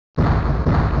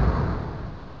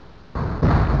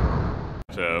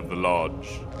of the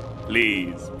lodge.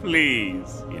 Please,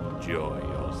 please enjoy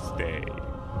your stay.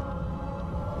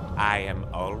 I am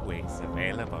always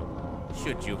available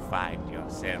should you find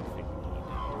yourself in need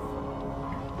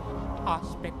of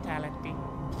hospitality.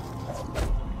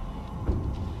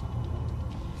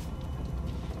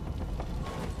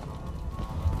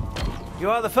 You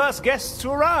are the first guests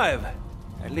to arrive.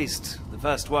 At least, the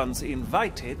first ones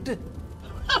invited.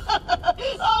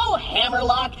 Oh,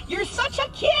 Hammerlock, you're such a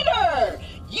kidder!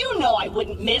 You know I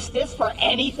wouldn't miss this for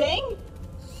anything!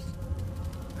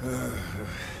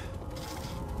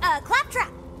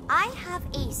 Claptrap, I have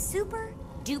a super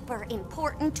duper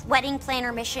important wedding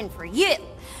planner mission for you.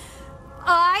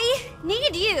 I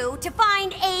need you to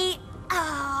find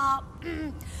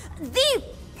the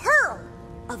pearl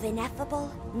of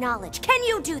ineffable knowledge. Can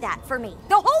you do that for me?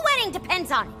 The whole wedding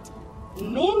depends on it.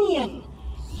 Minion,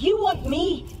 you want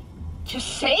me to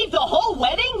save the whole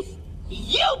wedding?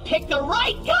 You picked the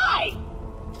right guy!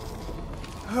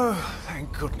 Oh,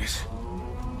 thank goodness.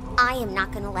 I am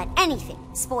not gonna let anything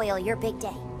spoil your big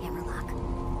day, Hammerlock.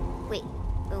 Wait,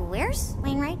 where's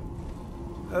Wainwright?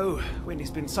 Oh,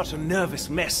 Winnie's been such a nervous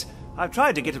mess. I've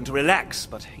tried to get him to relax,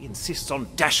 but he insists on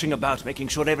dashing about, making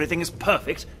sure everything is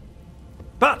perfect.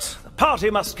 But the party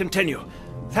must continue.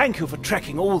 Thank you for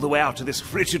trekking all the way out to this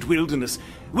frigid wilderness.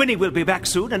 Winnie will be back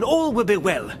soon, and all will be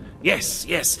well. Yes,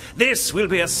 yes, this will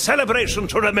be a celebration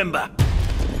to remember.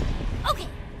 Okay,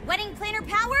 wedding planner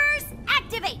powers,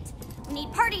 activate! We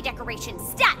need party decorations,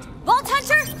 stat! Vault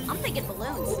Hunter, I'm thinking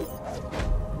balloons.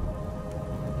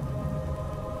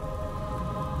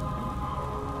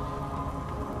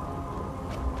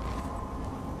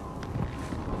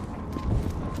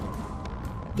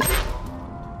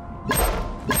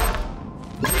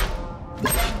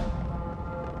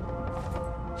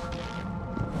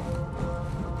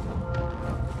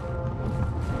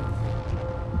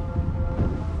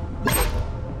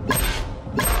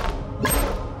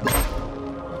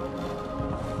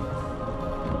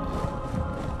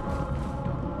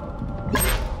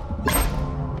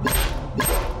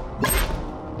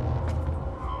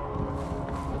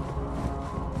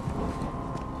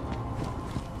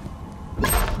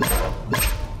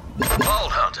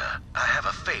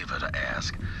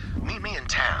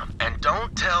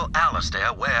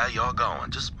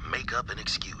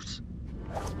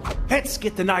 Let's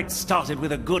get the night started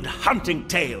with a good hunting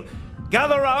tale.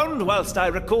 Gather round whilst I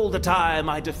recall the time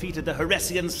I defeated the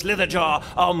Heresian Slitherjaw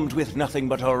armed with nothing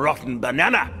but a rotten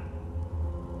banana.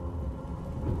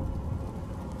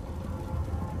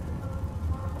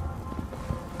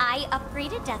 I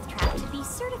upgraded Deathtrap to be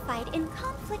certified in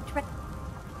conflict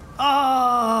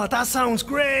Ah, that sounds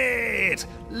great!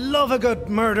 Love a good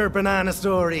murder banana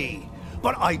story.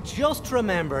 But I just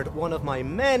remembered one of my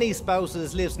many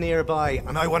spouses lives nearby,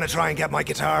 and I want to try and get my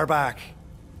guitar back.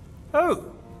 Oh,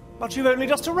 but you've only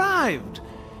just arrived.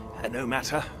 No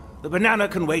matter. The banana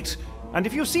can wait. And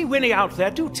if you see Winnie out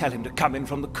there, do tell him to come in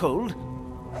from the cold.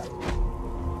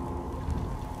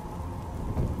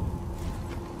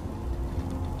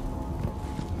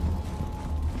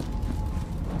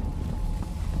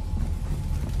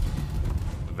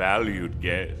 Valued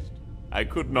guest, I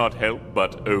could not help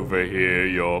but overhear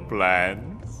your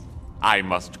plans. I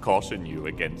must caution you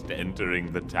against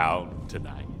entering the town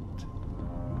tonight.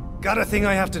 Got a thing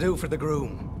I have to do for the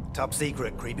groom. Top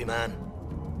secret, creepy man.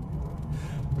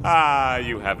 Ah,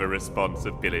 you have a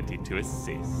responsibility to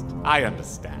assist. I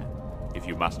understand. If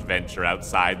you must venture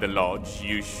outside the lodge,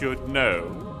 you should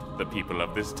know the people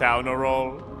of this town are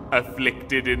all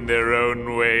afflicted in their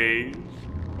own ways.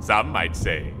 Some might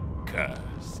say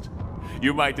cursed.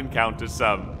 You might encounter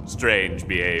some strange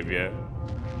behavior.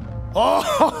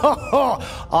 Oh,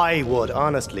 I would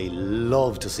honestly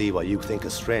love to see what you think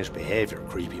is strange behavior,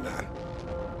 creepy man.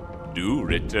 Do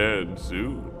return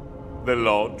soon. The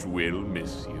lodge will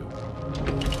miss you.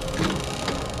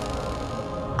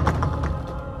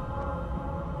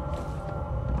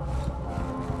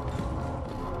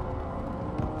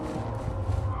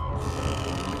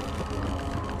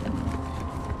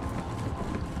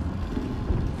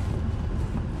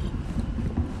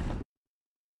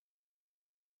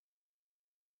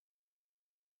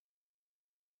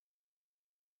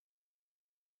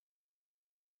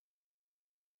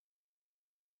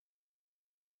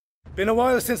 Been a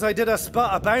while since I did a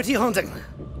spot of bounty hunting.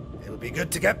 It would be good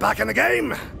to get back in the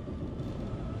game. A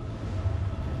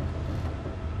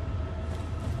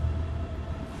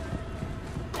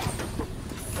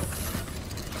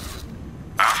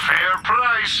fair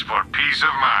price for peace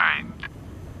of mind.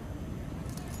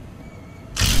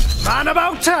 Man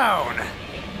about town!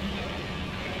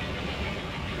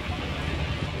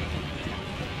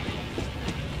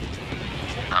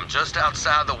 just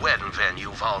outside the wedding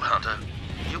venue, Vault Hunter.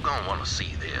 You're gonna want to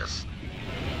see this.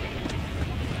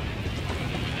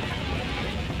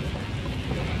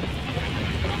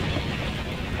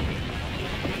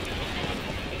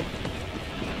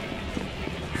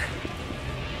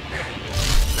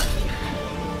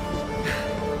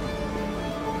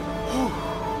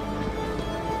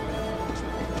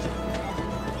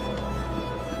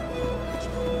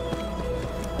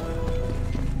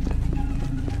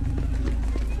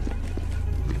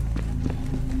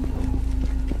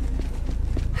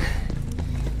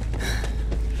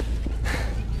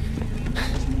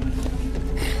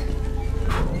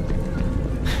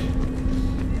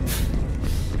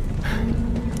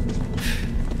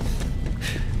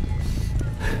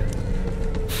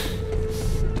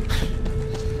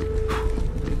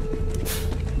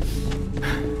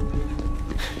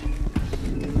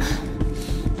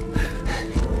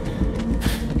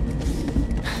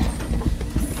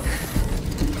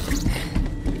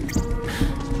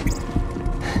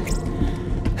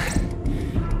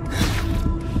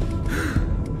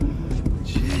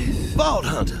 Vault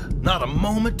Hunter, not a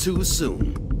moment too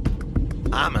soon.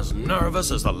 I'm as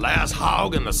nervous as the last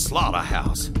hog in the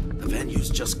slaughterhouse. The venue's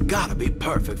just gotta be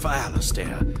perfect for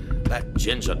Alistair. That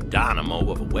ginger dynamo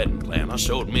of a wedding planner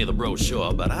showed me the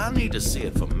brochure, but I need to see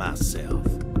it for myself.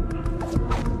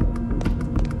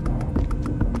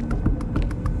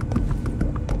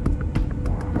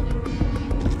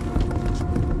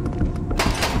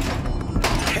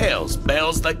 Hell's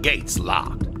bells, the gate's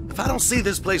locked. If I don't see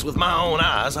this place with my own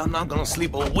eyes, I'm not gonna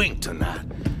sleep a wink tonight.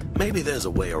 Maybe there's a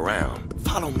way around.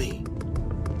 Follow me.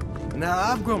 Now,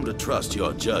 I've grown to trust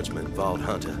your judgment, Vault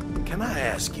Hunter. Can I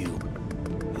ask you,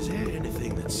 is there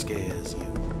anything that scares you?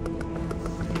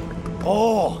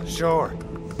 Oh, sure.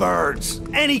 Birds.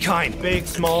 Any kind. Big,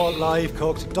 small, live,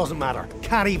 cooked, doesn't matter.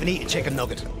 Can't even eat a chicken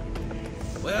nugget.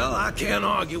 Well, I can't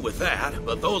argue with that,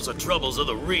 but those are troubles of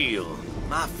the real.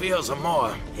 My fears are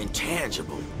more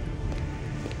intangible.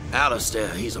 Alistair,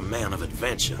 he's a man of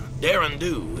adventure. Dare and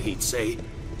do, he'd say.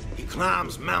 He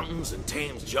climbs mountains and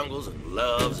tames jungles and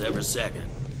loves every second.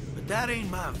 But that ain't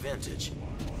my vintage.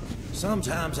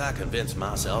 Sometimes I convince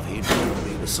myself he'd want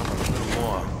me with something a little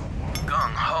more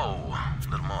gung-ho,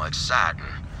 a little more exciting.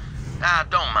 Now,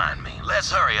 don't mind me. Let's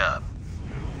hurry up.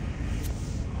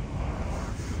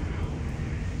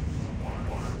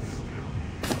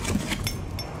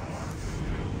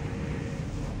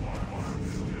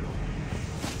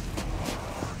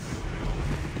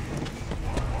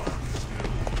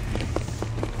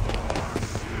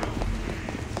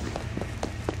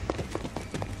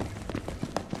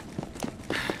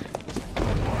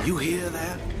 You hear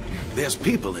that? There's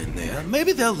people in there.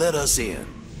 Maybe they'll let us in.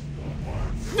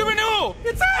 The renewal!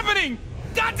 It's happening!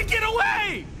 Got to get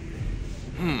away!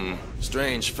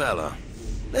 Strange fella.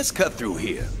 Let's cut through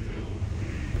here.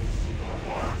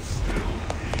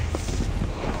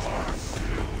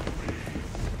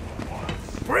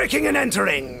 Breaking and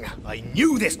entering. I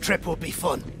knew this trip would be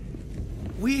fun.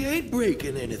 We ain't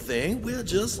breaking anything. We're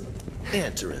just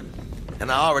entering.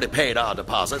 And I already paid our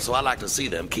deposit, so I like to see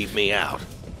them keep me out.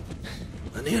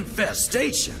 An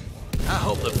infestation? I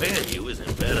hope the venue is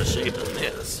in better shape than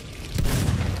this.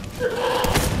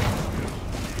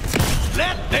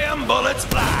 Let them bullets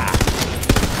fly!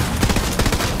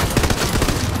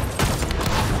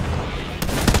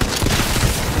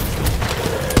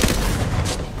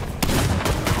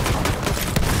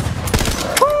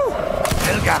 Woo!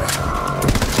 Still got it.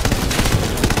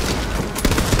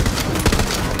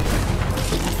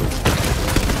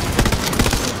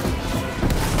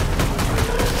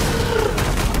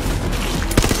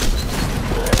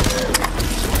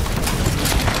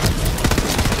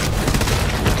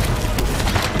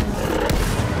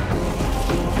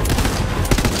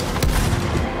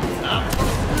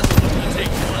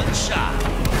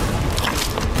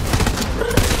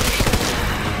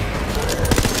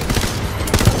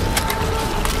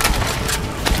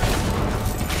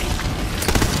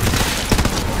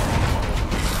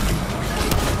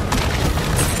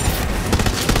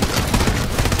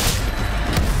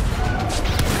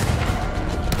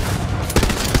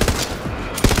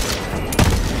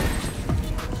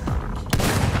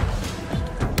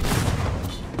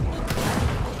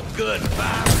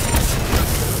 Goodbye.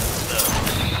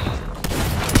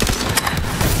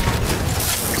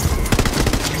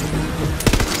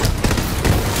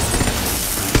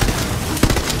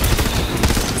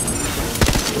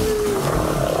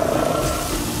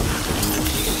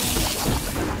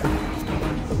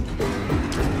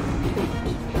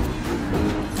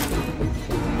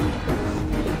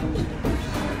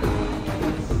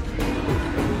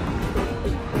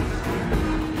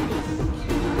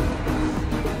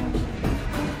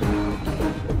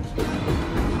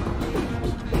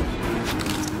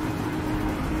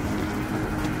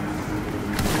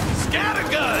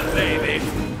 baby.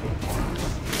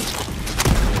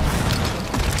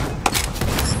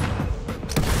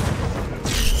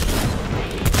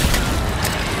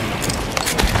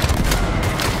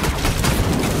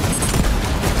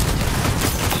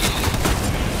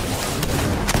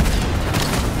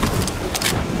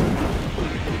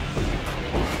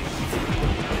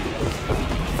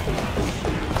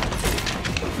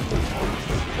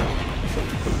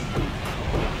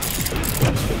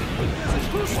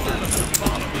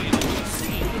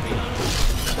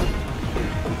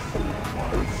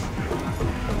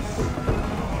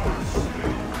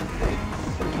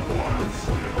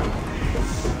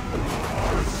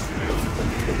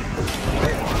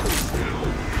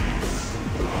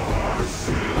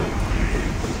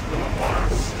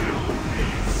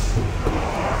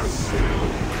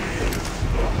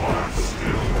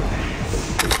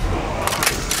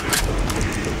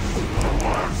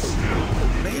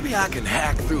 I can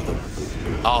hack through them.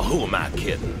 Oh, who am I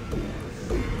kidding?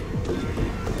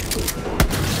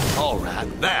 All right,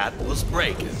 that was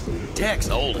breaking. Tech's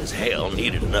old as hell,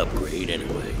 needed an upgrade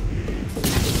anyway.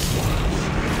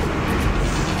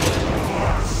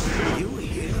 You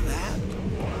hear that?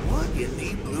 What in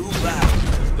the blue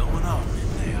valley is going on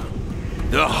in there?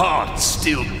 The heart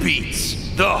still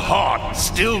beats. The heart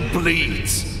still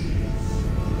bleeds.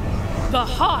 The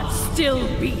heart still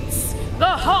beats. The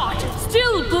heart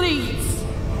still bleeds!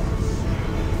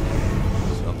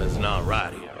 Something's not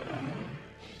right here.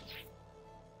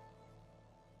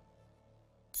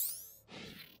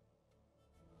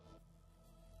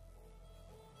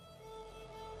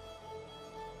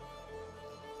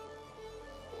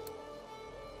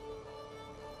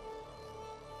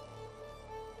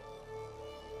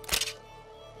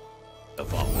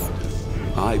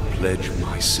 I pledge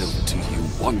myself to you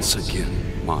once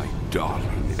again, my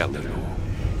darling Eleanor.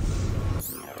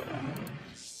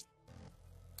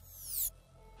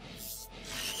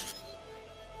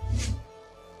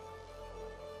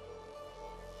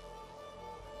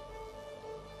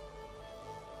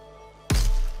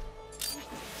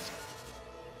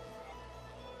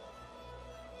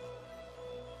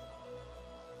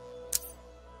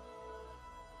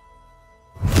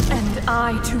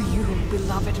 I to you,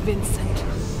 beloved Vincent.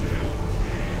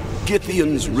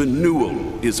 Githyan's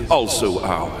renewal is also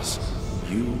ours.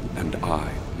 You and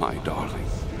I, my darling,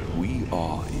 we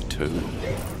are eternal.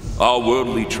 Our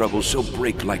worldly troubles shall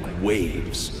break like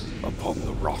waves upon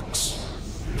the rocks.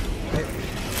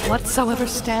 Whatsoever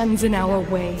stands in our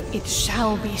way, it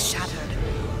shall be shattered.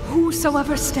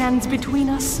 Whosoever stands between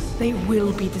us, they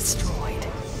will be destroyed.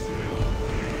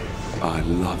 I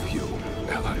love you,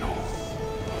 Eleanor.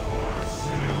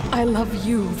 I love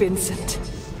you, Vincent.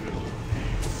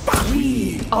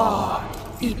 We are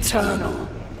eternal.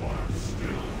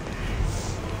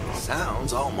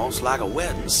 Sounds almost like a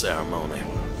wedding ceremony.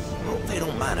 Hope they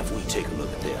don't mind if we take a look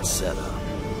at their setup.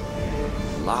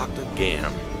 Locked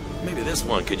again. Maybe this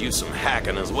one could use some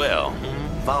hacking as well.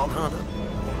 Vault Hunter?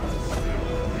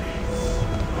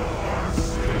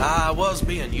 I was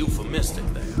being euphemistic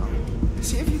there.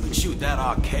 See if you can shoot that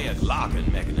archaic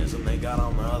locking mechanism they got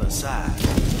on the other side.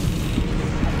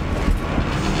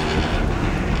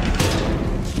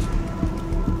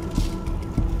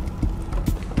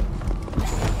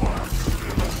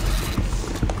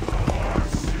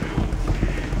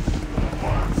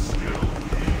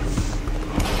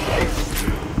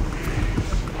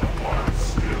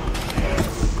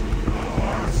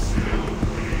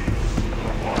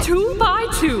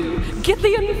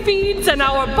 Githyan feeds and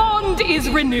our bond is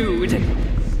renewed.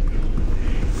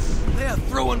 They're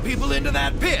throwing people into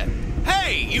that pit.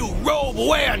 Hey, you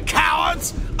robe-wearing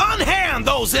cowards! Unhand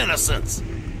those innocents!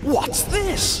 What's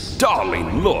this?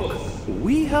 Darling, look.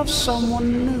 We have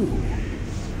someone new.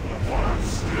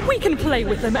 We can play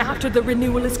with them after the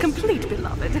renewal is complete,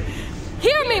 beloved.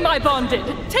 Hear me, my bonded.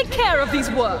 Take care of these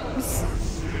worms.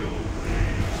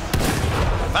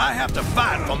 If I have to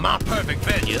fight for my perfect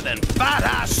venue, then fight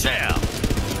I shall.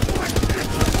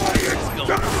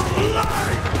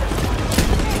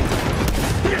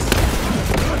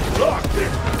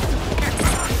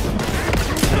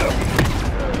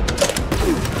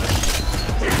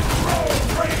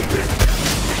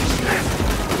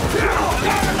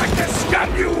 I'd like to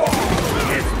stab you all!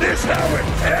 Is this how it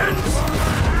ends?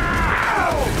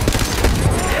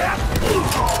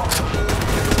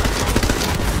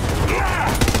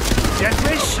 Death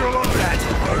wish?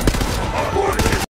 That.